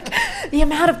like, the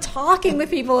amount of talking with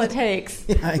people it takes.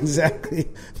 Yeah, exactly.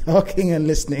 Talking and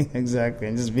listening, exactly.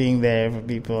 And just being there for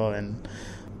people and,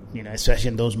 especially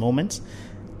in those moments.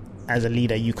 As a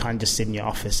leader, you can't just sit in your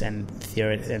office and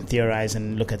theorize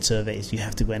and look at surveys. You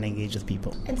have to go and engage with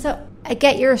people. And so I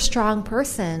get you're a strong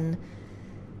person,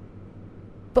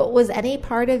 but was any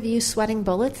part of you sweating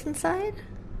bullets inside?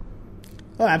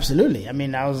 Oh, absolutely. I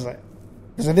mean, I was like,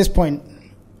 because at this point,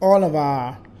 all of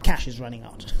our cash is running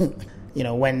out.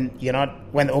 When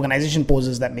the organization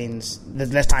pauses, that means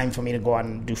there's less time for me to go out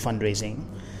and do fundraising.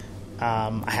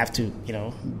 I have to,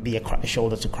 be a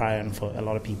shoulder to cry on for a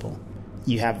lot of people.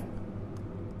 You have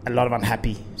a lot of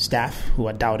unhappy staff who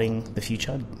are doubting the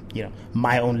future.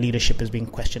 My own leadership is being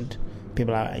questioned.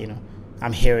 People are,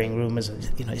 I'm hearing rumors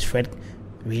of, is Fred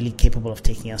really capable of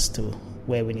taking us to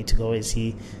where we need to go? Does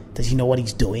he know what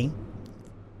he's doing?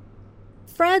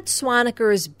 Fred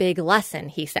Swaniker's big lesson,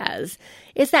 he says,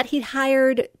 is that he'd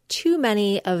hired too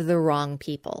many of the wrong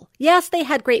people. Yes, they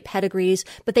had great pedigrees,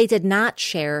 but they did not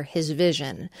share his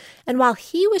vision. And while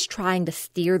he was trying to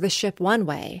steer the ship one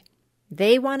way,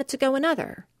 they wanted to go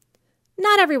another.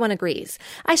 Not everyone agrees.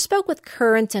 I spoke with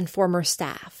current and former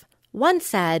staff. One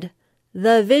said,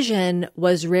 the vision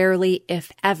was rarely,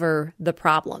 if ever, the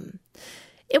problem.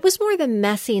 It was more the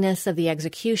messiness of the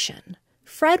execution.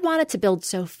 Fred wanted to build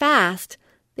so fast,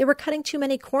 they were cutting too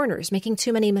many corners, making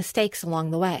too many mistakes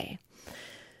along the way.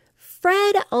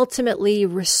 Fred ultimately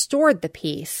restored the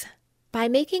peace by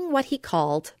making what he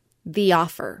called the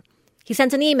offer. He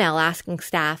sent an email asking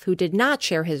staff who did not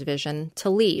share his vision to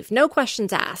leave. No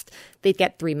questions asked. They'd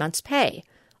get 3 months' pay.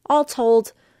 All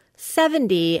told,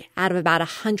 70 out of about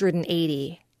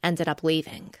 180 ended up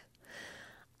leaving.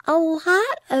 A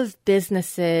lot of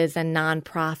businesses and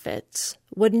nonprofits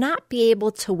would not be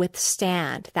able to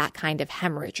withstand that kind of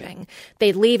hemorrhaging.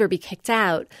 They'd leave or be kicked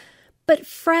out. But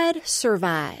Fred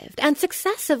survived and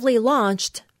successively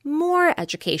launched more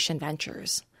education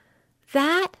ventures.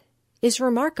 That is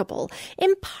remarkable.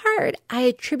 In part, I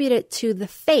attribute it to the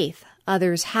faith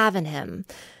others have in him,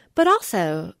 but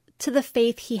also to the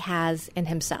faith he has in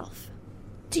himself.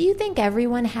 Do you think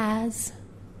everyone has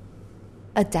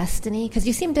a destiny? Because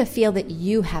you seem to feel that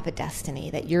you have a destiny,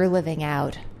 that you're living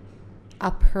out a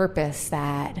purpose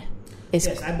that is...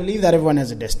 Yes, I believe that everyone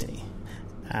has a destiny.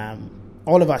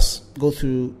 All of us go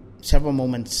through several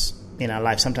moments in our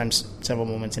life, sometimes several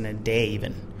moments in a day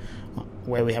even,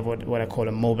 where we have what I call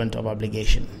a moment of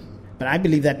obligation. But I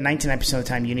believe that 99% of the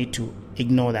time you need to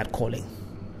ignore that calling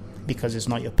because it's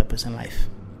not your purpose in life.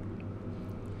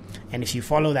 And if you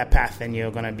follow that path, then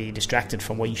you're going to be distracted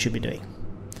from what you should be doing.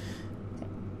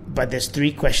 But there's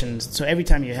 3 questions. So every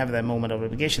time you have that moment of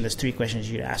obligation, there's 3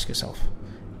 questions you ask yourself.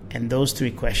 And those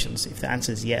 3 questions, if the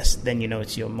answer is yes, then you know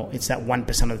it's that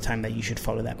 1% of the time that you should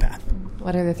follow that path.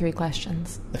 What are the 3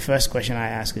 questions? The first question I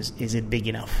ask is it big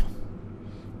enough?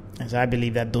 As I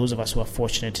believe that those of us who are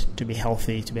fortunate to be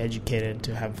healthy, to be educated,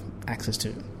 to have access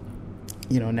to,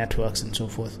 networks and so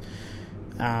forth,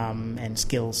 and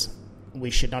skills, we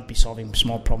should not be solving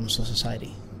small problems for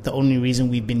society. The only reason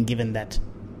we've been given that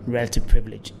relative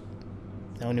privilege,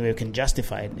 the only way we can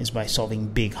justify it is by solving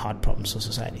big, hard problems for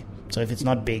society. So if it's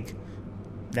not big,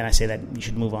 then I say that you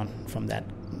should move on from that,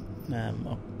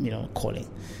 calling.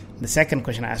 The second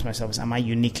question I ask myself is, am I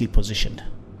uniquely positioned?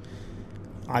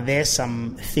 Are there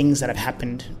some things that have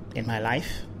happened in my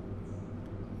life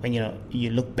when you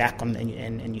look back on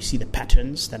and you see the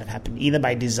patterns that have happened either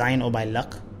by design or by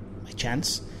luck, by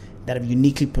chance, that have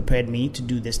uniquely prepared me to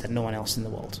do this that no one else in the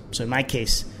world? So in my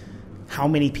case, how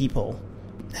many people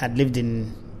had lived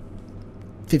in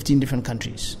 15 different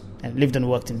countries and lived and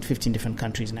worked in 15 different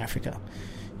countries in Africa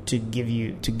to give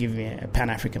me a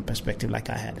Pan-African perspective like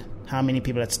I had? How many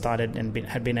people had started and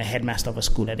had been a headmaster of a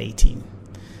school at 18?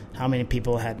 How many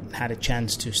people had a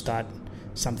chance to start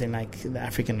something like the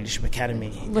African Leadership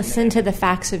Academy? Listen to the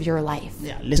facts of your life.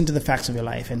 Yeah, listen to the facts of your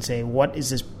life and say, what is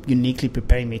this uniquely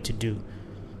preparing me to do?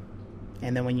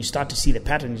 And then when you start to see the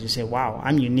patterns, you say, wow,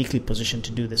 I'm uniquely positioned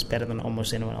to do this better than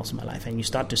almost anyone else in my life. And you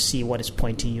start to see what is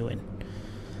pointing you in.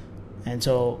 And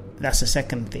so that's the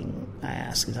second thing I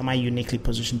ask is, am I uniquely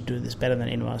positioned to do this better than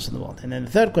anyone else in the world? And then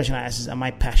the third question I ask is, am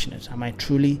I passionate? Am I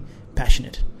truly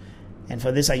passionate? And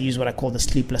for this, I use what I call the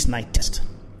sleepless night test.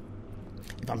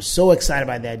 If I'm so excited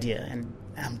by the idea and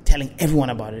I'm telling everyone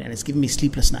about it and it's giving me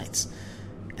sleepless nights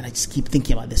and I just keep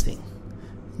thinking about this thing,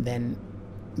 then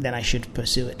I should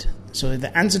pursue it. So if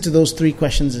the answer to those 3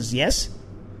 questions is yes,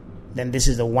 then this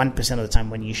is the 1% of the time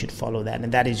when you should follow that,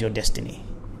 and that is your destiny.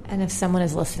 And if someone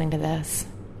is listening to this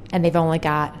and they've only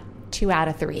got 2 out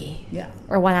of 3,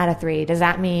 or 1 out of 3, what does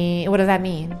that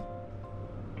mean?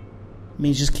 It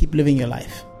means just keep living your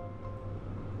life.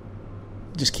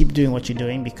 Just keep doing what you're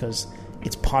doing because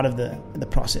it's part of the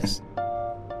process.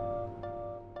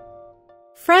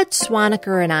 Fred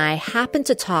Swaniker and I happened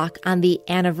to talk on the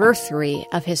anniversary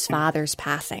of his father's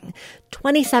passing,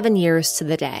 27 years to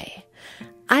the day.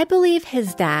 I believe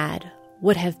his dad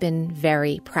would have been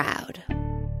very proud.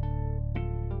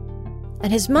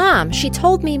 And his mom, she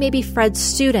told me maybe Fred's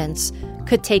students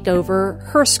could take over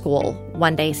her school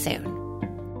one day soon.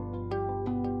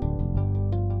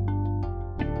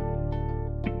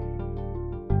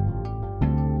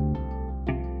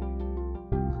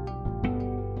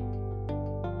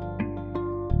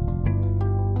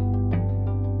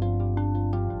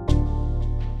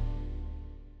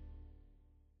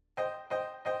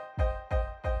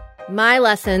 My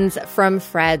lessons from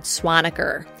Fred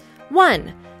Swaniker.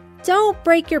 1. Don't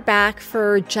break your back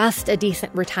for just a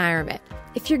decent retirement.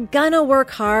 If you're gonna work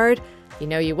hard, you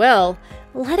know you will,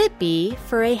 let it be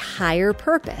for a higher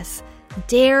purpose.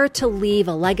 Dare to leave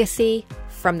a legacy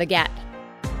from the get.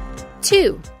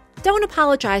 2. Don't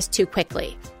apologize too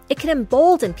quickly. It can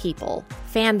embolden people,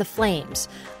 fan the flames.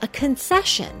 A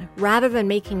concession, rather than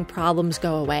making problems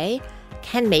go away,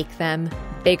 can make them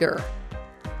bigger.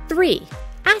 3.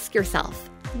 Ask yourself,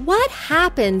 what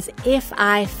happens if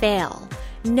I fail?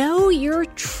 Know your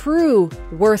true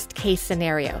worst-case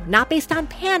scenario, not based on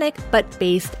panic, but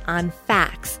based on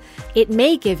facts. It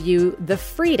may give you the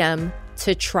freedom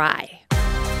to try.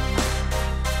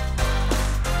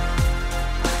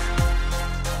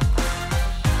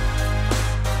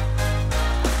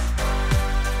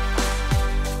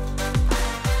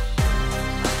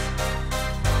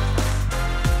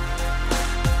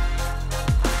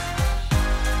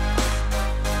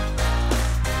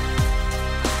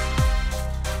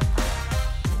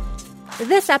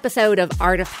 This episode of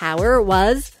Art of Power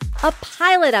was a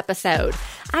pilot episode.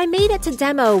 I made it to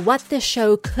demo what this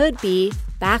show could be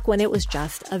back when it was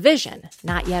just a vision,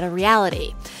 not yet a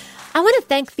reality. I want to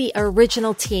thank the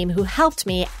original team who helped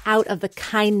me out of the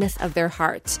kindness of their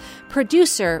hearts.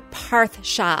 Producer Parth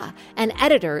Shah and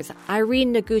editors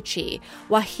Irene Noguchi,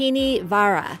 Wahini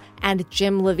Vara, and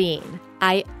Jim Levine.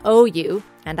 I owe you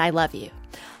and I love you.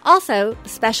 Also,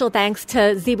 special thanks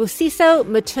to Zibusiso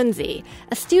Mutunzi,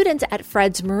 a student at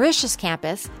Fred's Mauritius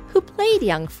campus who played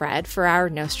young Fred for our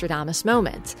Nostradamus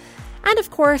moment. And of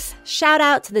course, shout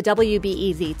out to the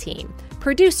WBEZ team,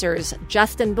 producers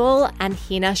Justin Bull and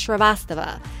Hina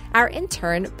Shrivastava, our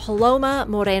intern Paloma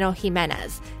Moreno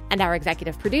Jimenez, and our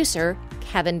executive producer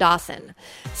Kevin Dawson.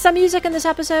 Some music in this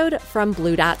episode from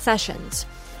Blue Dot Sessions.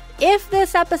 If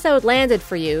this episode landed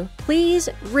for you, please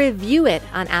review it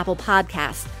on Apple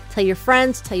Podcasts. Tell your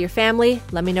friends, tell your family,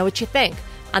 let me know what you think.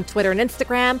 On Twitter and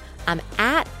Instagram, I'm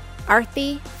at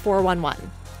Arthi411.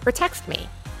 Or text me,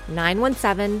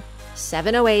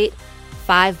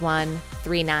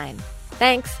 917-708-5139.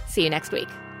 Thanks. See you next week.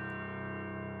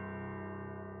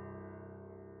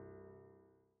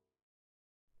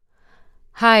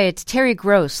 Hi, it's Terry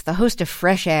Gross, the host of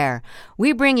Fresh Air.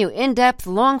 We bring you in-depth,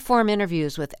 long-form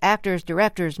interviews with actors,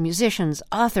 directors, musicians,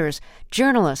 authors,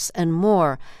 journalists, and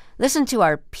more. Listen to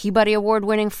our Peabody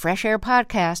Award-winning Fresh Air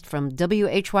podcast from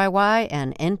WHYY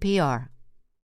and NPR.